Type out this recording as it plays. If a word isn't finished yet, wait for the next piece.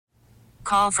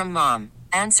Call from mom.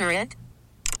 Answer it.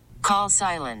 Call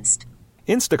silenced.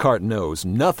 Instacart knows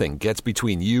nothing gets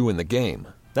between you and the game.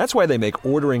 That's why they make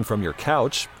ordering from your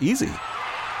couch easy.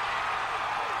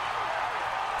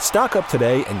 Stock up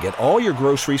today and get all your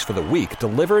groceries for the week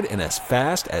delivered in as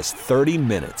fast as 30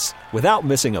 minutes without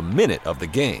missing a minute of the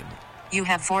game. You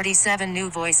have 47 new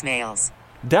voicemails.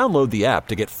 Download the app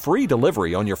to get free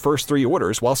delivery on your first 3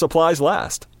 orders while supplies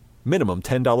last. Minimum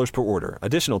 $10 per order.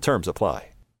 Additional terms apply.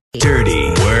 Dirty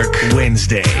Work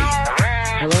Wednesday.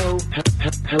 Hello?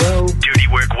 Hello? Dirty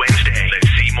Work Wednesday. Let's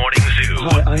see Morning Zoo.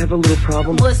 Hi, I have a little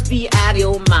problem. Must be out of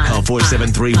your mind. Call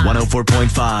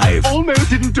 473-104.5. Almost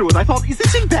didn't do it. I thought, is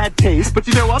this in bad taste? But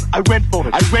you know what? I went for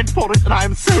it, and I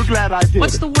am so glad I did.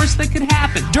 What's the worst that could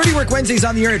happen? Dirty Work Wednesday's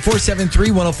on the air at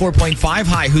 473-104.5.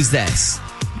 Hi, who's this?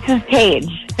 This is Paige.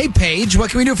 Hey, Paige.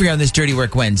 What can we do for you on this Dirty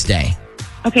Work Wednesday?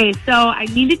 Okay, so I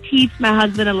need to teach my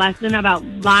husband a lesson about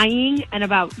lying and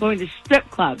about going to strip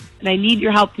clubs, and I need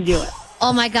your help to do it.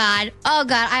 Oh, my God. Oh,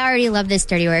 God. I already love this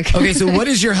dirty work. Okay, so what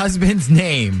is your husband's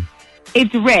name?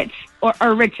 It's Rich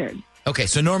or Richard. Okay,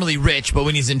 so normally Rich, but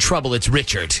when he's in trouble, it's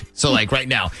Richard. So, like, right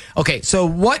now. Okay, so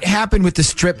what happened with the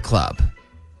strip club?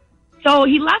 So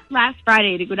he left last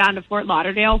Friday to go down to Fort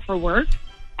Lauderdale for work,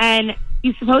 and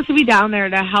he's supposed to be down there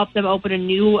to help them open a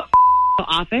new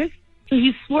office. So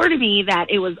he swore to me that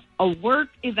it was a work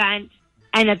event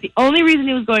and that the only reason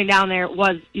he was going down there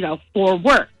was, for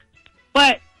work.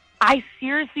 But I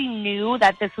seriously knew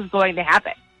that this was going to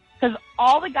happen because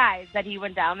all the guys that he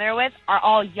went down there with are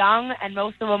all young and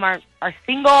most of them are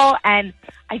single, and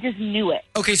I just knew it.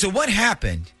 Okay, so what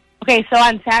happened? Okay, so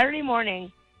on Saturday morning,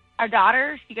 our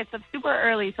daughter, she gets up super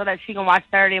early so that she can watch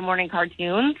Saturday morning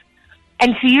cartoons,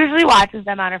 and she usually watches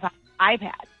them on her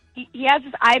iPad. He has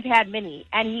this iPad mini,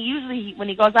 and he usually, when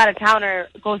he goes out of town or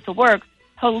goes to work,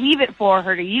 he'll leave it for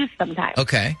her to use sometimes.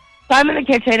 Okay. So I'm in the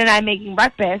kitchen, and I'm making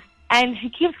breakfast, and she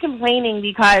keeps complaining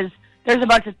because there's a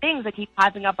bunch of things that keep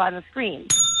popping up on the screen.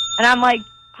 And I'm like,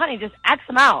 honey, just X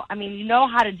them out. I mean, you know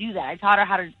how to do that. I taught her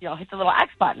how to, hit the little X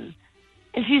button.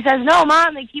 And she says, no,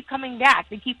 Mom, they keep coming back.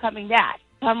 They keep coming back.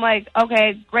 So I'm like,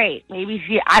 okay, great. Maybe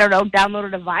she,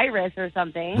 downloaded a virus or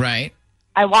something. Right.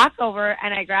 I walk over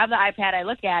and I grab the iPad, I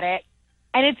look at it,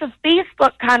 and it's a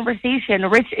Facebook conversation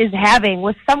Rich is having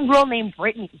with some girl named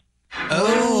Brittany.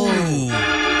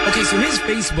 Oh. Okay, so his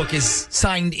Facebook is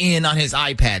signed in on his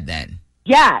iPad then.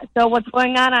 Yeah, so what's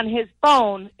going on his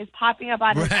phone is popping up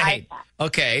on his iPad.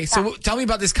 Okay, so tell me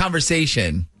about this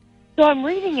conversation. So I'm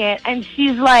reading it, and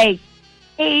she's like,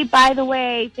 hey, by the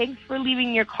way, thanks for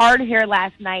leaving your card here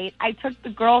last night. I took the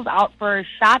girls out for a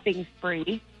shopping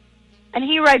spree. And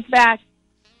he writes back,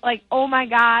 like, oh, my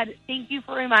God, thank you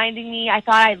for reminding me. I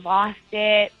thought I lost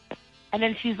it. And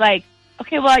then she's like,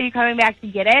 okay, well, are you coming back to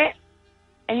get it?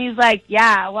 And he's like,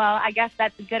 yeah, well, I guess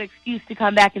that's a good excuse to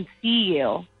come back and see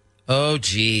you. Oh,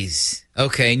 geez.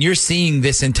 Okay, and you're seeing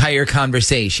this entire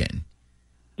conversation.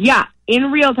 Yeah,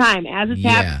 in real time as it's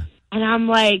happening. And I'm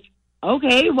like,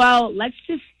 okay, well, let's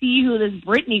just see who this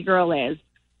Brittany girl is.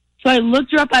 So I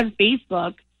looked her up on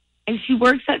Facebook, and she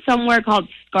works at somewhere called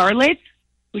Scarlet,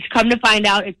 which come to find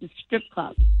out it's a strip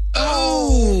club.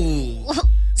 Oh.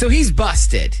 So he's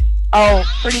busted. Oh,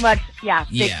 pretty much, yeah,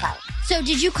 big time. So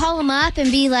did you call him up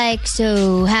and be like,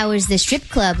 so how was the strip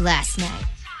club last night?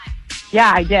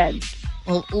 Yeah, I did.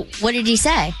 Well, what did he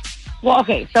say? Well,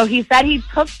 okay, so he said he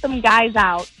took some guys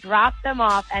out, dropped them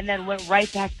off, and then went right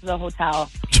back to the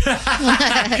hotel.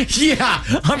 Yeah,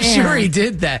 I'm sure he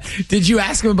did that. Did you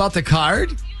ask him about the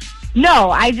card?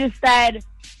 No, I just said,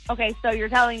 okay, so you're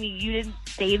telling me you didn't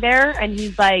stay there? And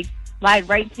he's like, lied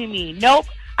right to me. Nope,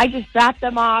 I just dropped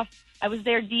them off. I was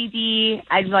there, DD.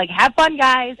 I was like, have fun,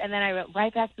 guys. And then I went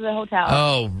right back to the hotel.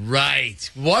 Oh, right.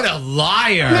 What a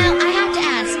liar. Now, I have to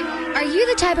ask, are you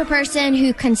the type of person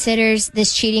who considers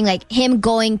this cheating, like him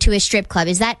going to a strip club?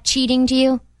 Is that cheating to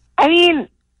you? I mean,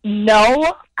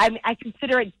 no. I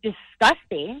consider it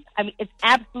disgusting. I mean, it's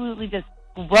absolutely just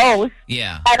gross.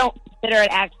 Yeah. I don't consider it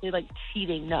actually like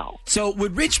cheating, no. So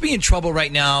would Rich be in trouble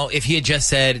right now if he had just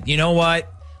said, you know what?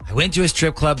 I went to a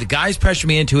strip club. The guys pressured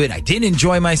me into it. I didn't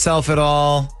enjoy myself at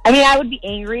all. I mean, I would be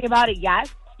angry about it,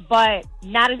 yes, but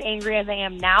not as angry as I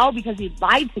am now because he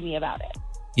lied to me about it.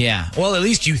 Yeah. Well, at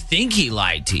least you think he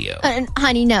lied to you.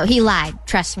 Honey, no, he lied.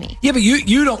 Trust me. Yeah, but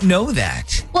you don't know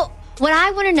that. Well, what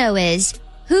I want to know is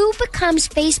who becomes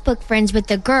Facebook friends with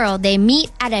the girl they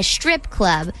meet at a strip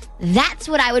club? That's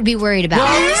what I would be worried about.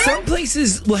 Well, some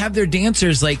places will have their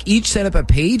dancers like each set up a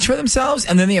page for themselves,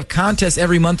 and then they have contests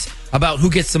every month about who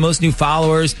gets the most new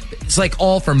followers. It's like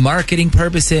all for marketing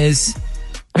purposes.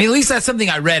 I mean, at least that's something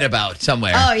I read about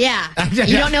somewhere. Oh, yeah.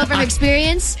 You don't know from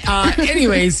experience?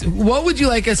 Anyways, what would you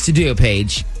like us to do,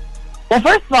 Paige? Well,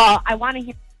 first of all, I want to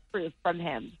hear proof from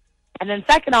him. And then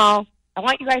second of all, I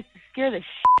want you guys to scare the shit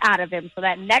out of him so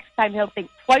that next time he'll think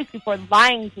twice before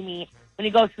lying to me when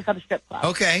he goes to some strip club.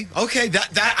 Okay.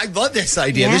 That I love this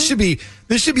idea. Yeah.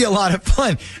 This should be a lot of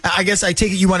fun. I guess I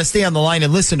take it you want to stay on the line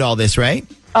and listen to all this, right?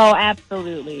 Oh,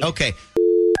 absolutely. Okay.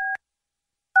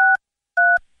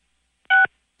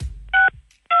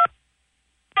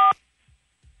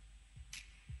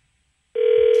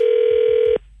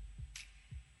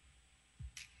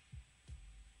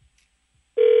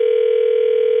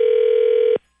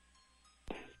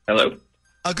 Hello.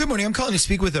 Good morning. I'm calling to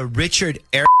speak with Richard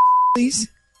please.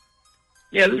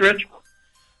 Yeah, this is Rich.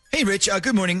 Hey, Rich.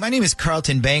 Good morning. My name is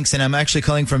Carlton Banks, and I'm actually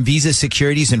calling from Visa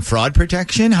Securities and Fraud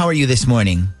Protection. How are you this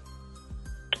morning?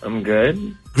 I'm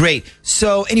good. Great.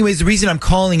 So, anyways, the reason I'm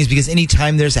calling is because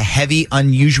anytime there's a heavy,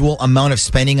 unusual amount of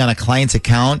spending on a client's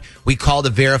account, we call to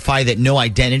verify that no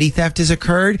identity theft has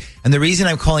occurred. And the reason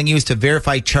I'm calling you is to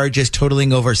verify charges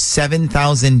totaling over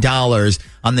 $7,000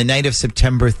 on the night of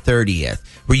September 30th.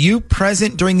 Were you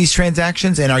present during these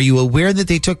transactions, and are you aware that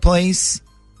they took place?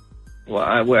 Well,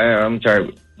 I'm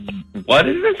sorry. What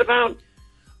is this about?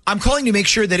 I'm calling to make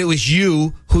sure that it was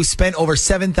you who spent over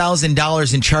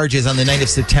 $7,000 in charges on the night of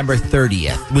September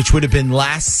 30th, which would have been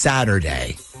last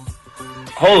Saturday.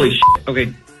 Holy shit.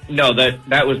 Okay, no,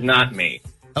 that was not me.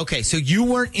 Okay, so you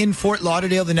weren't in Fort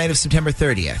Lauderdale the night of September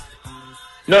 30th?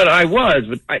 No, I was,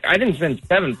 but I didn't spend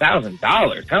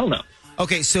 $7,000. Hell no.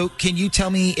 Okay, so can you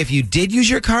tell me if you did use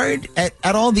your card at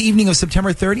all the evening of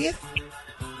September 30th?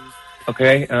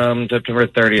 Okay, September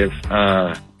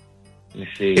 30th. Let me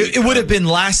see. It would have been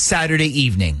last Saturday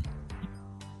evening.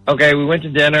 Okay, we went to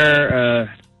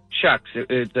dinner. Shucks,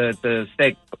 it's the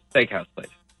steakhouse place.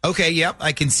 Okay, yep,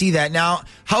 I can see that. Now,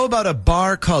 how about a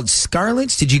bar called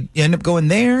Scarlett's? Did you end up going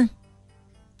there?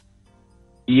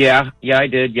 Yeah, I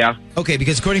did, yeah. Okay,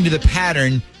 because according to the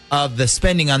pattern of the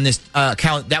spending on this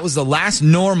account, that was the last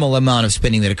normal amount of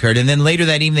spending that occurred. And then later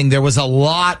that evening, there was a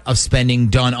lot of spending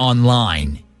done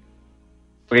online.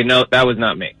 Okay, no, that was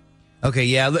not me. Okay,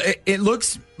 yeah, it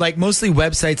looks like mostly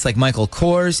websites like Michael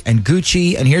Kors and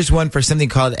Gucci, and here's one for something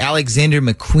called Alexander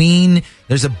McQueen.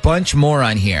 There's a bunch more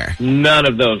on here. None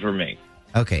of those were me.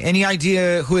 Okay, any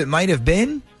idea who it might have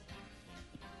been?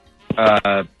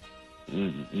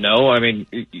 No, I mean,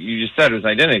 you just said it was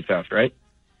identity theft, right?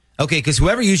 Okay, because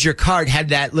whoever used your card had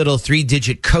that little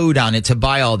 3-digit code on it to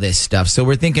buy all this stuff, so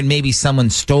we're thinking maybe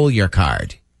someone stole your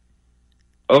card.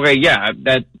 Okay, yeah,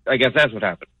 I guess that's what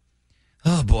happened.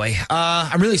 Oh, boy.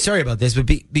 I'm really sorry about this, but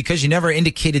because you never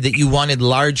indicated that you wanted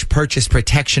large purchase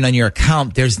protection on your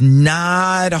account, there's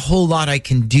not a whole lot I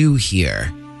can do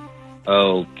here.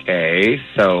 Okay,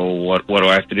 so what do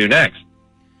I have to do next?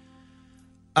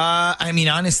 I mean,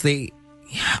 honestly,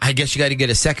 I guess you got to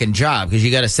get a second job because you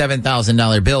got a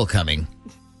 $7,000 bill coming.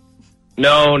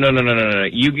 No.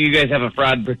 You guys have a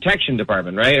fraud protection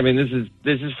department, right? I mean,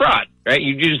 this is fraud, right?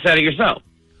 You just said it yourself.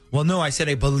 Well, no, I said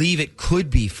I believe it could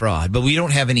be fraud, but we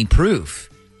don't have any proof.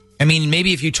 I mean,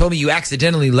 maybe if you told me you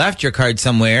accidentally left your card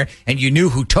somewhere and you knew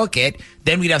who took it,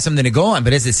 then we'd have something to go on.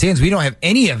 But as it stands, we don't have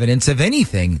any evidence of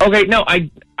anything. Okay, no,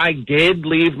 I did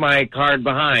leave my card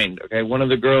behind. Okay, one of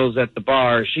the girls at the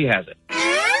bar, she has it.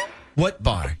 What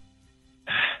bar?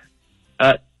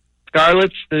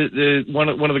 Scarlett's, the one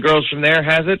of the girls from there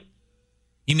has it.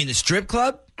 You mean the strip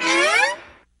club?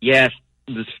 Yes,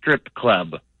 the strip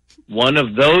club. One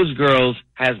of those girls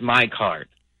has my card.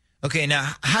 Okay,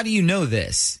 now, how do you know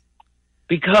this?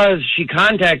 Because she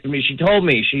contacted me. She told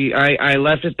me. I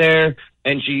left it there,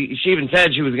 and she even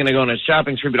said she was going to go on a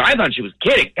shopping spree, but I thought she was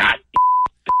kidding. God.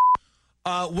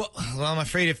 Well, I'm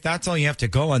afraid if that's all you have to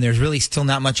go on, there's really still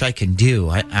not much I can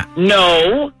do.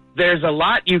 No, there's a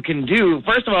lot you can do.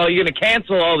 First of all, you're going to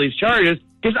cancel all these charges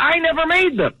because I never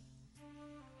made them.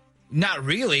 Not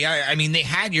really. I mean, they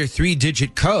had your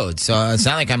 3-digit code, so it's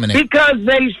not like I'm going to... Because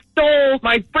they stole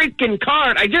my freaking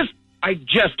card. I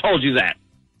just told you that.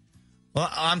 Well,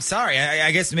 I'm sorry.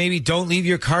 I guess maybe don't leave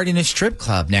your card in a strip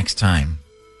club next time.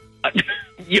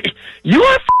 You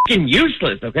are fucking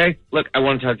useless, okay? Look, I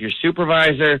want to talk to your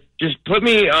supervisor. Just put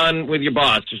me on with your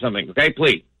boss or something, okay?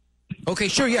 Please. Okay,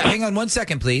 sure, yeah. Hang on 1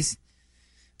 second, please.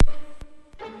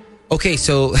 Okay,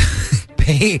 so,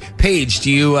 Paige,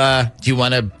 do you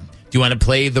want to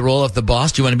play the role of the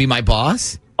boss? Do you want to be my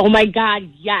boss? Oh, my God,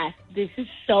 yes. This is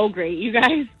so great, you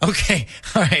guys. Okay,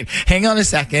 all right. Hang on a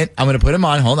second. I'm going to put him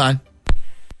on. Hold on.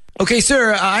 Okay,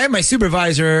 sir, I have my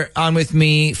supervisor on with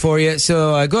me for you,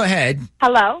 so go ahead.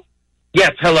 Hello?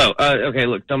 Yes, hello. Okay,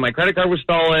 look, so my credit card was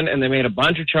stolen, and they made a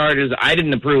bunch of charges. I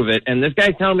didn't approve it, and this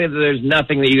guy's telling me that there's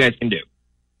nothing that you guys can do.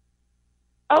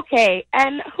 Okay,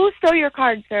 and who stole your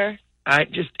card, sir?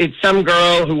 It's some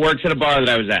girl who works at a bar that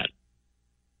I was at.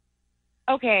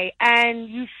 Okay, and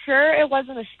you sure it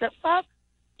wasn't a strip club?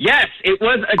 Yes, it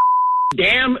was a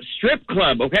damn strip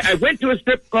club, okay? I went to a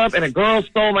strip club, and a girl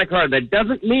stole my card. That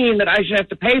doesn't mean that I should have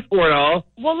to pay for it all.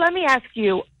 Well, let me ask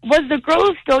you, was the girl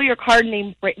who stole your card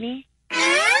named Brittany?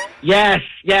 Yes.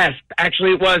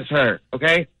 Actually, it was her,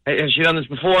 okay? Has she done this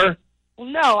before? Well,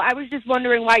 no, I was just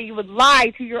wondering why you would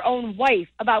lie to your own wife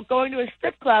about going to a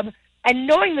strip club and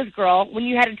knowing this girl when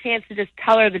you had a chance to just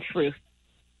tell her the truth.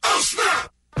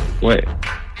 Wait.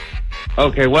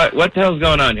 Okay, what the hell's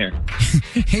going on here?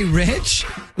 Hey, Rich,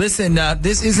 listen,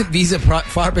 this isn't Visa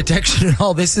fraud protection at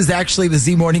all. This is actually the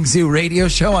Z Morning Zoo radio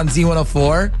show on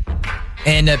Z104.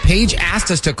 And Paige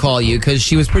asked us to call you because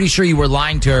she was pretty sure you were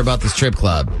lying to her about the strip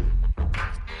club.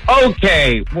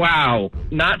 Okay, wow.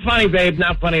 Not funny, babe.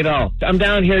 Not funny at all. I'm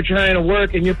down here trying to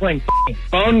work, and you're playing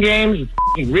phone games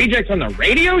with rejects on the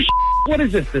radio? What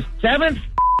is this, the 7th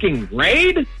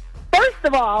grade? First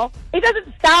of all, it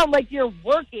doesn't sound like you're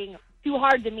working too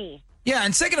hard to me. Yeah,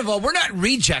 and second of all, we're not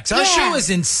rejects. Our show is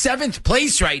in 7th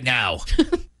place right now.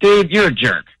 Dude, you're a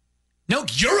jerk. No,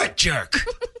 you're a jerk.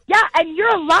 Yeah, and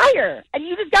you're a liar, and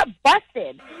you just got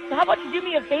busted. So how about you do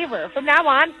me a favor? From now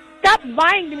on, stop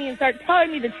lying to me and start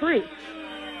telling me the truth.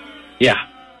 Yeah.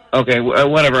 Okay,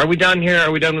 whatever. Are we done here?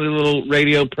 Are we done with a little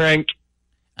radio prank?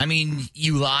 I mean,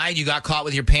 you lied. You got caught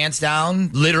with your pants down,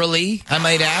 literally, I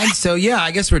might add. So, yeah,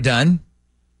 I guess we're done.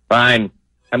 Fine.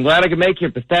 I'm glad I could make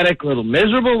your pathetic, little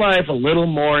miserable life a little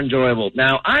more enjoyable.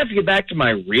 Now, I have to get back to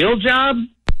my real job.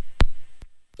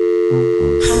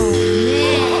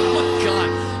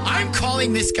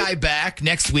 Calling this guy back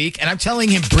next week, and I'm telling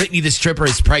him Brittany the stripper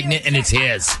is pregnant and it's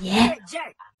his. Yeah.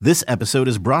 This episode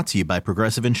is brought to you by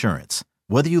Progressive Insurance.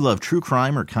 Whether you love true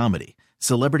crime or comedy,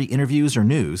 celebrity interviews or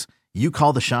news, you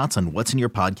call the shots on what's in your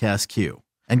podcast queue.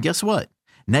 And guess what?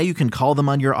 Now you can call them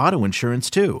on your auto insurance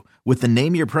too with the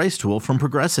Name Your Price tool from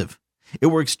Progressive. It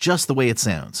works just the way it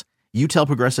sounds. You tell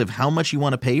Progressive how much you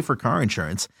want to pay for car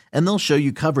insurance, and they'll show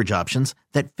you coverage options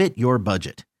that fit your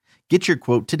budget. Get your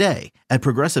quote today at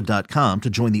Progressive.com to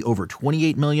join the over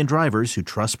 28 million drivers who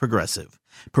trust Progressive.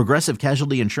 Progressive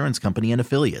Casualty Insurance Company and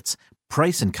Affiliates.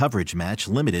 Price and coverage match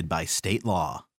limited by state law.